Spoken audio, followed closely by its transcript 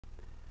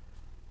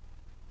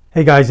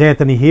Hey guys,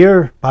 Anthony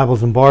here,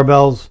 Bibles and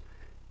Barbells.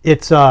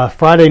 It's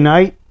Friday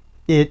night.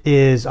 It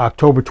is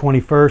October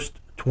 21st,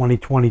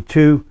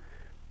 2022.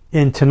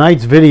 In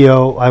tonight's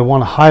video, I want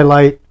to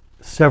highlight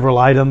several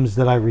items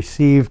that I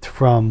received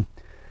from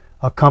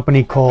a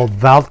company called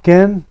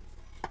Valtcan.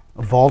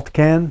 You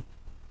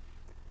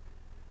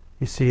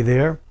see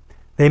there.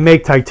 They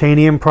make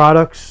titanium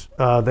products.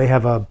 They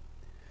have I'll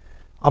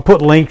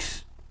put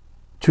links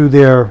to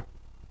their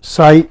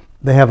site.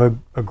 They have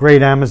a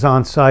great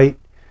Amazon site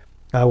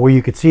where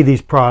you could see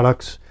these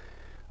products.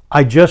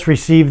 I just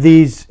received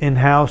these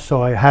in-house,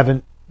 so I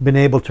haven't been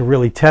able to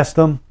really test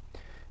them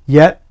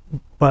yet,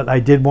 but I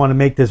did want to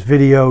make this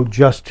video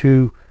just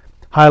to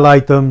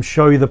highlight them,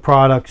 show you the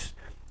products,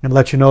 and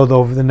let you know that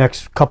over the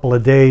next couple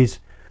of days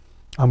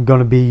I'm going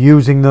to be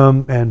using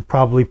them and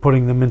probably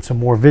putting them in some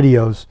more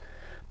videos.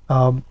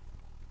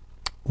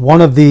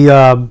 One of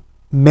the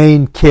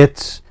main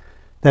kits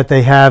that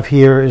they have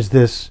here is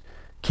this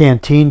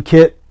canteen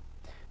kit,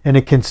 and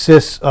it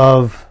consists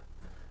of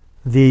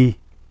the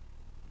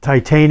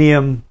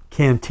Titanium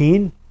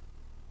Canteen.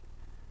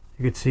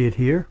 You can see it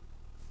here.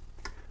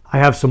 I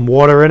have some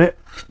water in it.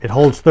 It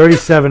holds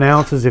 37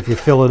 ounces if you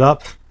fill it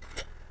up.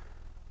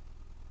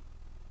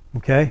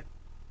 Okay.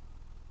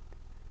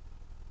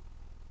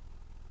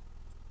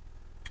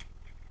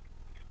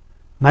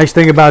 Nice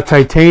thing about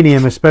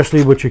titanium,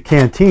 especially with your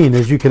canteen,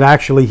 is you could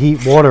actually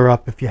heat water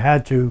up if you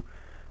had to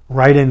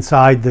right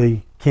inside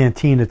the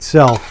canteen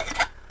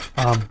itself.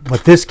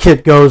 But this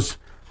kit goes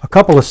a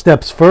couple of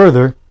steps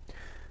further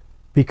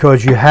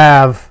because you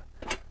have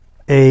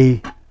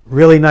a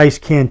really nice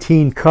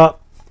canteen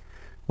cup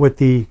with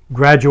the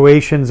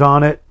graduations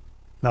on it,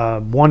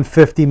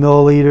 150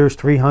 milliliters,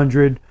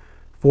 300,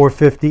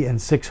 450,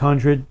 and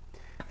 600,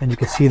 and you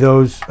can see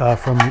those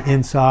from the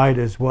inside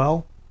as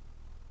well.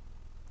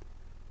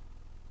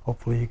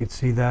 Hopefully you can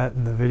see that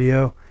in the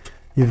video.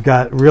 You've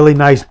got really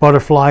nice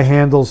butterfly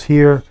handles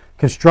here.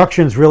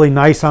 Construction's really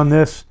nice on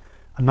this.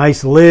 A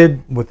nice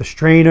lid with a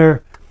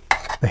strainer.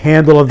 The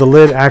handle of the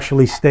lid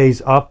actually stays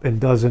up and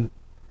doesn't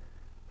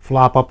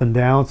flop up and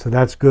down, so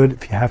that's good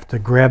if you have to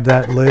grab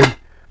that lid.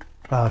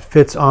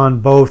 Fits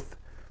on both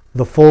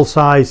the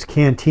full-size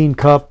canteen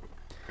cup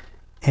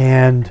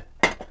and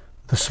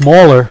the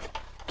smaller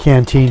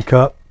canteen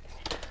cup.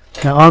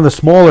 Now on the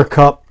smaller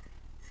cup,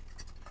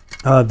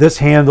 this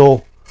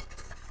handle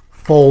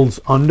folds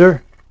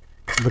under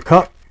the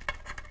cup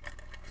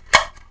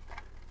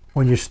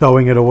when you're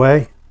stowing it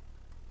away,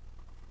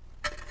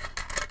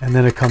 and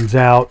then it comes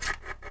out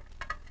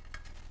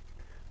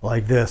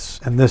like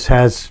this, and this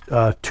has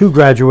two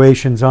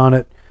graduations on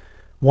it,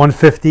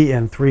 150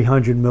 and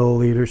 300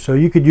 milliliters. So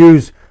you could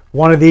use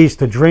one of these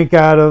to drink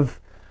out of,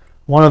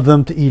 one of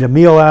them to eat a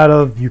meal out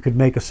of. You could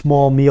make a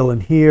small meal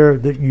in here.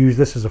 Use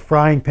this as a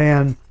frying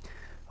pan.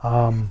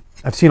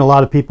 I've seen a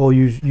lot of people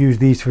use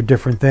these for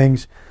different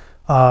things.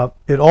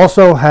 It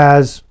also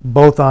has,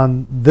 both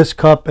on this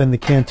cup and the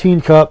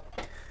canteen cup,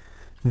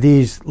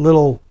 these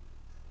little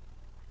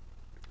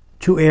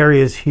two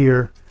areas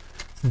here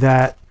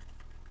that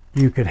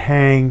you could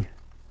hang,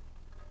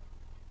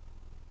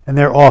 and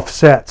they're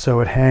offset, so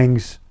it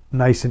hangs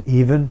nice and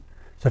even.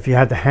 So if you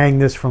had to hang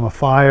this from a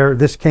fire,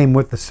 this came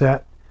with the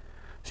set,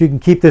 so you can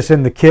keep this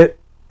in the kit,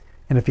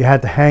 and if you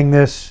had to hang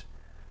this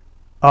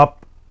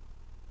up,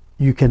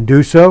 you can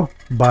do so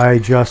by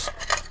just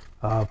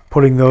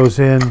putting those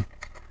in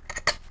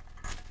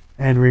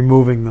and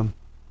removing them.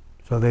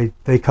 So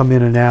they come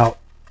in and out,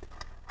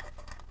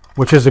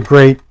 which is it's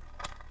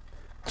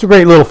a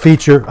great little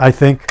feature, I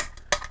think.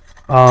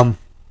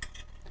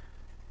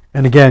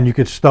 And again, you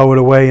could stow it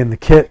away in the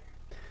kit.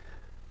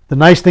 The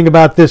nice thing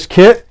about this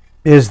kit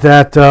is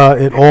that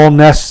it all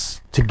nests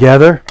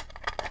together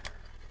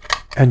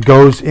and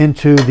goes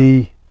into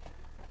the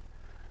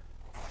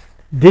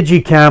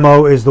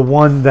Digi-Camo is the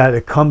one that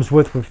it comes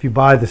with if you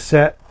buy the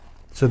set.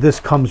 So this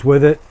comes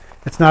with it.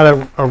 It's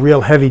not a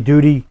real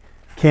heavy-duty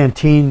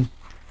canteen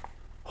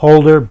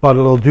holder, but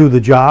it'll do the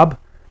job.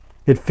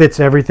 It fits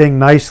everything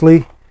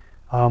nicely.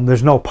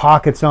 There's no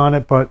pockets on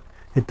it, but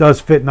it does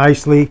fit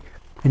nicely.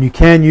 And you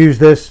can use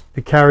this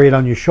to carry it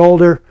on your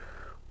shoulder,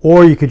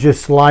 or you could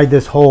just slide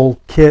this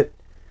whole kit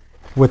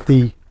with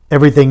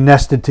everything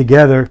nested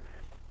together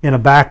in a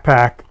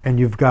backpack, and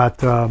you've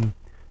got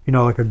you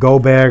know, like a go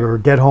bag or a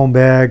get home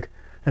bag,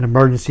 an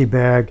emergency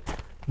bag,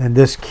 and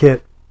this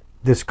kit,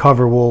 this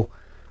cover will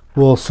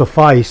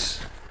suffice.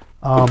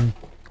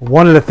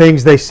 One of the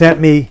things they sent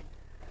me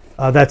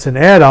that's an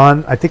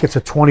add-on, I think it's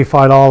a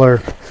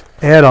 $25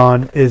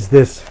 add-on, is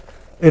this.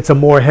 It's a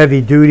more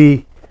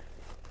heavy-duty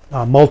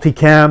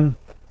multicam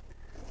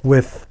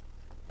with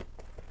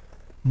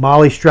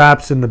molly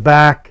straps in the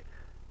back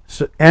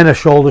and a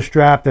shoulder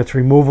strap that's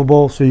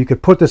removable, so you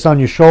could put this on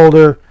your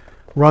shoulder,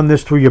 run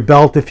this through your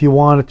belt if you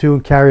wanted to,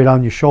 and carry it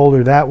on your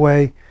shoulder that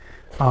way.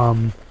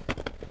 The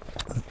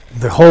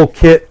whole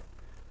kit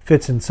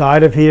fits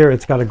inside of here.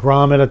 It's got a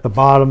grommet at the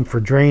bottom for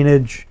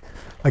drainage.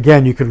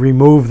 Again, you could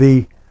remove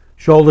the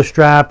shoulder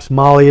straps,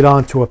 molly it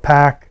onto a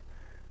pack.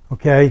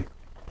 Okay.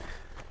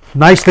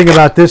 Nice thing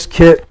about this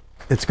kit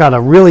it's got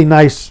a really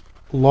nice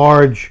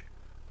large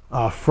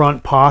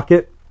front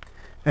pocket,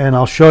 and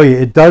I'll show you.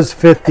 It does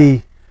fit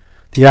the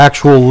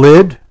actual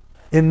lid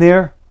in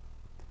there.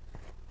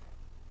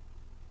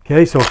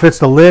 Okay, so it fits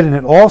the lid, and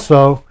it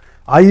also,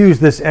 I use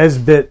this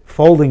S-bit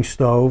folding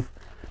stove.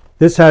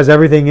 This has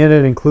everything in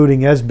it,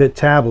 including S-bit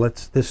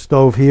tablets, this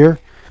stove here.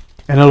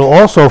 And it'll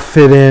also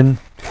fit in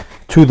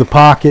to the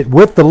pocket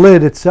with the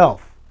lid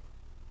itself.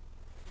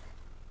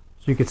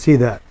 So you can see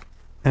that.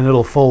 And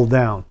it'll fold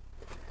down.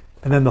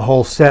 And then the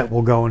whole set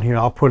will go in here.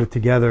 I'll put it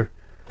together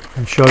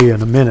and show you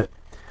in a minute.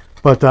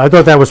 But I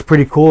thought that was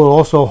pretty cool. It'll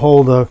also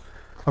hold a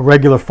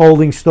regular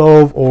folding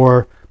stove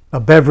or a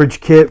beverage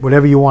kit,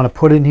 whatever you want to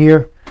put in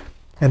here.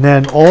 And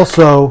then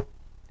also,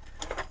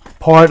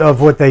 part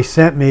of what they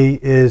sent me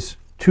is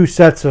 2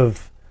 sets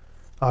of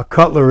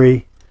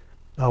cutlery.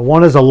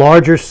 One is a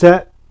larger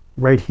set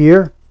right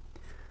here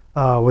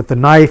with the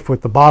knife,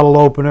 with the bottle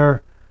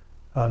opener,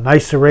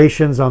 nice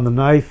serrations on the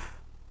knife.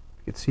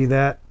 You can see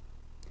that.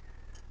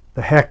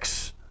 The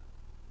hex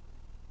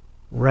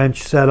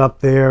wrench set up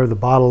there, the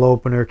bottle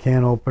opener,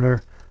 can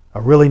opener,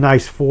 a really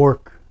nice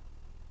fork,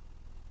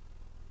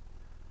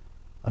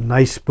 a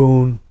nice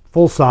spoon,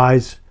 full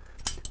size,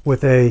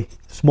 with a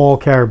small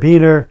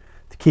carabiner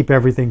to keep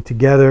everything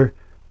together.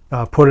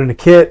 Put in a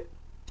kit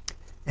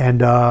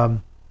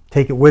and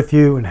take it with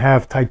you and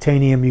have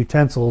titanium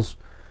utensils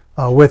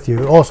with you.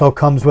 It also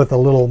comes with a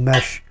little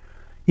mesh.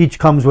 Each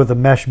comes with a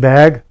mesh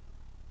bag.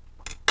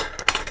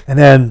 And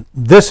then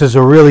this is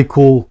a really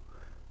cool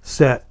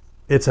set.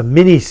 It's a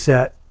mini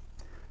set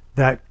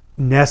that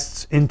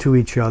nests into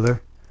each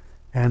other,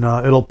 and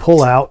it'll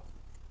pull out,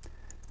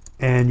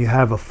 and you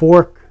have a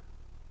fork,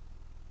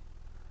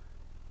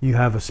 you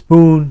have a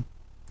spoon,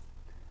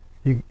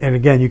 and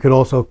again, you could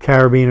also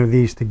carabiner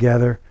these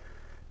together,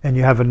 and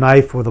you have a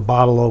knife with a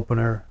bottle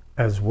opener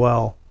as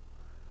well,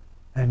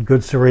 and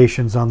good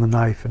serrations on the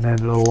knife, and then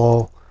it'll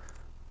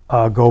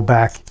all go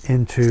back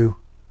into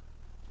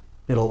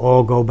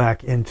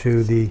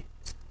the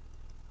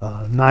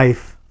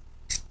knife.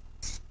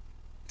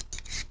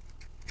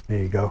 There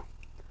you go.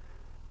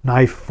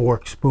 Knife,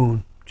 fork,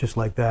 spoon, just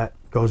like that.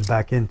 Goes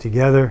back in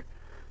together,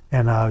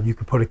 and you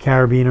can put a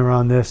carabiner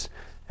on this.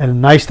 And the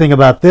nice thing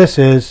about this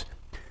is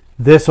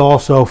this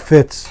also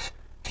fits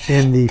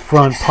in the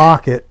front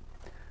pocket.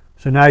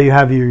 So now you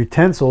have your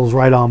utensils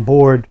right on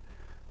board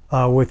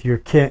with your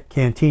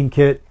canteen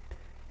kit,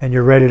 and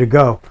you're ready to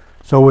go.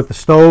 So with the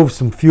stove,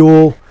 some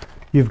fuel,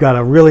 you've got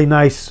a really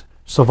nice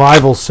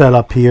survival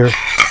setup here.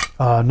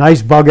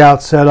 Nice bug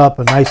out setup,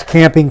 a nice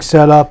camping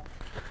setup.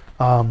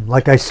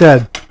 Like I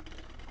said,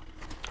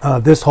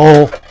 this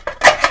whole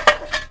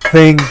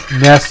thing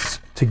nests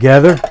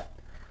together.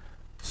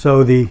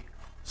 So the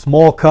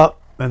small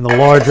cup and the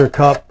larger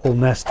cup will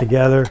nest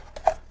together.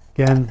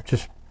 Again,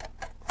 just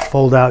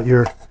fold out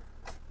your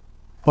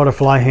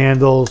butterfly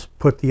handles,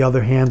 put the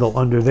other handle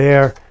under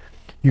there.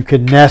 You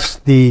can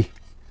nest the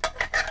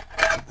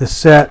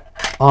set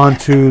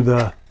onto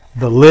the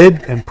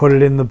lid and put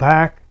it in the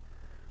back,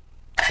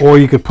 or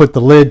you could put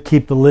the lid,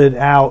 keep the lid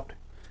out,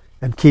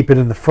 and keep it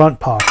in the front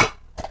pocket.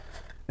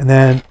 And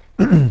then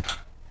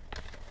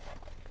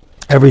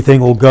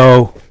everything will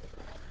go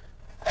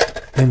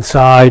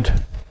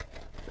inside.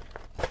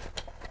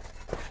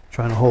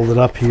 Trying to hold it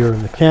up here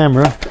in the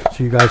camera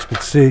so you guys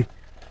could see.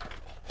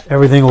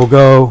 Everything will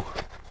go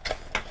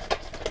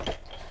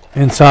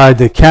inside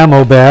the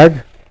camo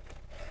bag,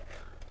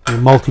 the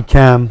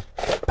multicam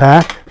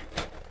pack.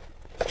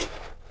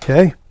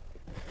 Okay,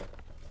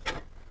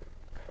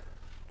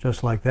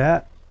 just like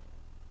that.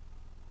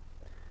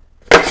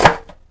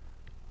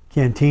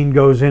 Canteen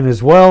goes in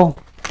as well.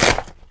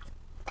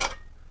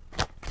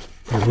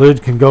 The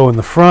lid can go in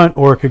the front,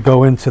 or it could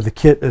go into the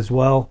kit as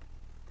well.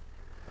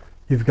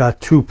 You've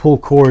got 2 pull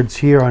cords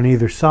here on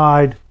either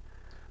side,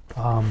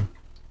 and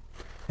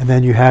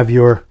then you have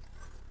your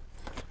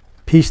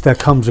piece that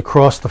comes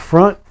across the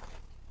front,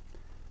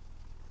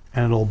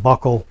 and it'll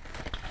buckle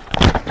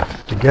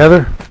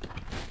together.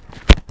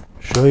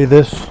 Show you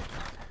this,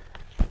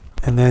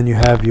 and then you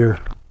have your,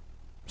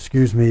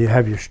 you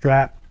have your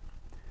strap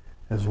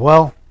as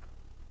well.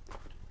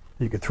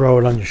 You could throw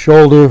it on your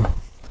shoulder,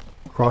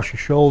 across your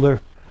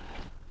shoulder.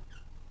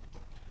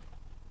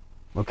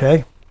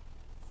 Okay.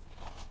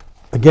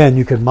 Again,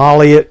 you can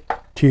molly it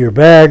to your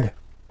bag.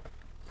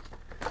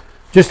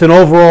 Just an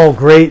overall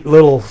great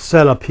little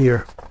setup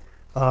here.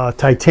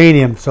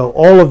 Titanium. So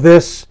all of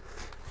this,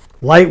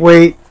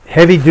 lightweight,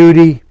 heavy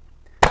duty,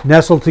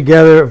 nestled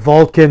together.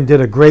 Valtcan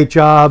did a great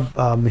job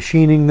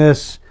machining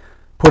this,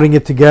 putting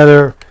it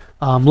together.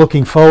 I'm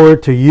looking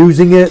forward to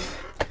using it,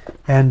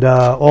 and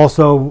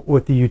also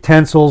with the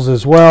utensils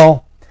as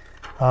well.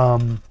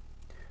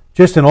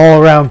 Just an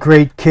all-around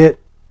great kit,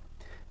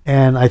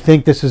 and I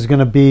think this is going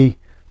to be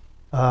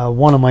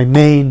one of my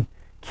main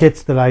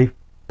kits that I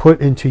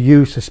put into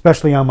use,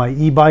 especially on my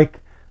e-bike.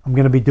 I'm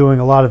going to be doing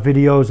a lot of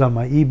videos on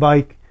my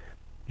e-bike.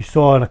 You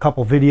saw in a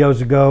couple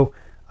videos ago,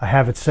 I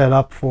have it set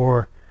up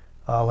for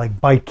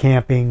like bike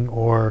camping,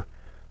 or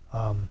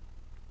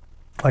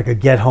like a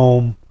get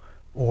home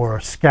or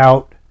a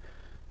scout.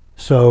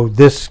 So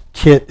this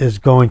kit is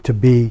going to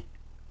be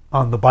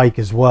on the bike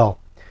as well.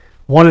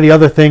 One of the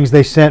other things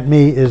they sent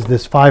me is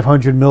this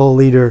 500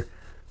 milliliter.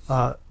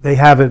 They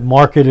have it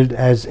marketed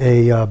as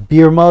a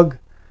beer mug,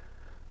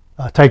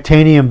 a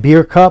titanium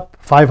beer cup,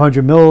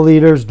 500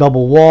 milliliters,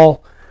 double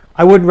wall.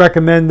 I wouldn't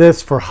recommend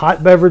this for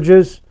hot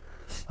beverages.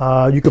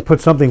 You could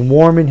put something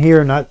warm in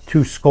here, not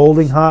too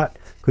scalding hot,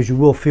 because you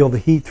will feel the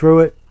heat through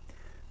it.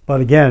 But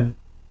again,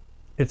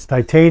 it's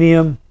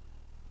titanium,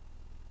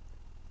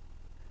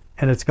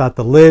 and it's got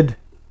the lid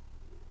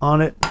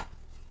on it.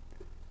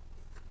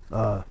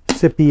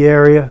 Sippy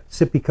area,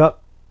 sippy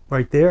cup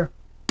right there.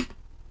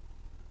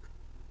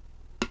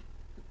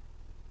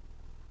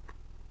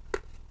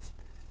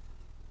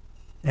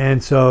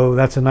 And so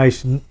that's a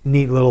nice,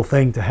 neat little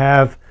thing to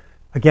have.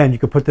 Again, you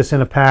could put this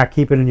in a pack,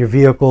 keep it in your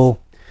vehicle,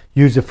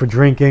 use it for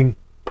drinking,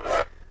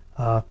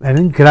 and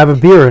then you could have a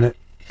beer in it.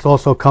 It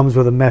also comes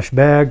with a mesh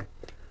bag.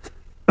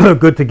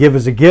 Good to give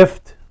as a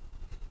gift.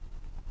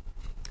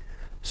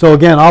 So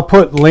again, I'll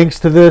put links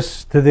to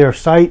this, to their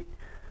site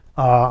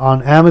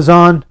on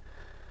Amazon,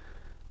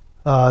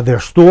 their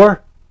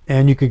store,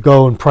 and you could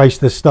go and price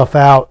this stuff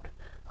out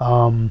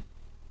and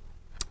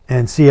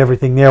see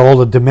everything there, all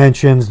the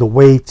dimensions, the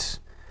weights,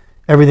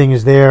 everything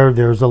is there.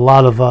 There's a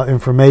lot of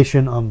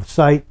information on the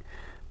site.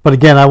 But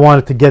again, I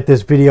wanted to get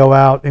this video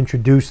out,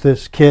 introduce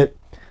this kit.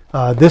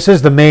 This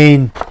is the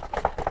main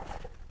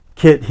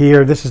kit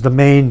here. This is the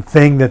main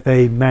thing that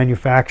they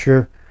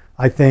manufacture.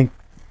 I think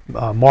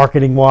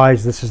marketing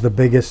wise, this is the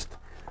biggest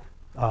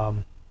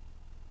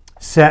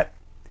set.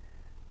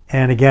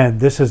 And again,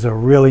 this is a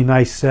really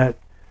nice set,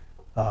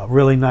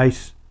 really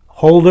nice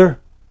holder.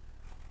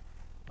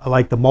 I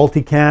like the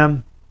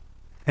multicam.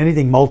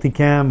 Anything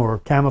multicam or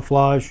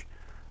camouflage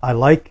I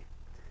like.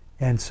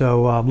 And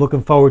so I'm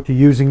looking forward to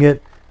using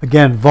it.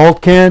 Again,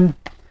 Valtcan,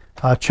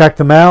 check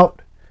them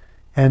out.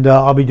 And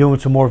I'll be doing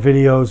some more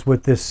videos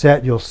with this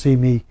set. You'll see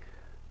me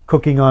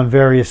cooking on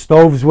various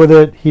stoves with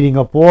it, heating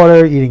up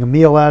water, eating a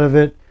meal out of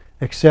it,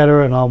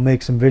 etc. And I'll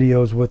make some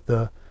videos with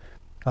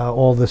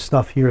all this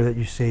stuff here that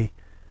you see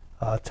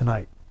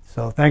tonight.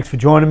 So thanks for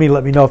joining me.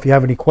 Let me know if you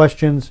have any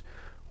questions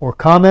or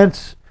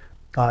comments.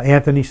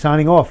 Anthony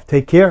signing off.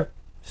 Take care.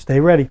 Stay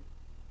ready.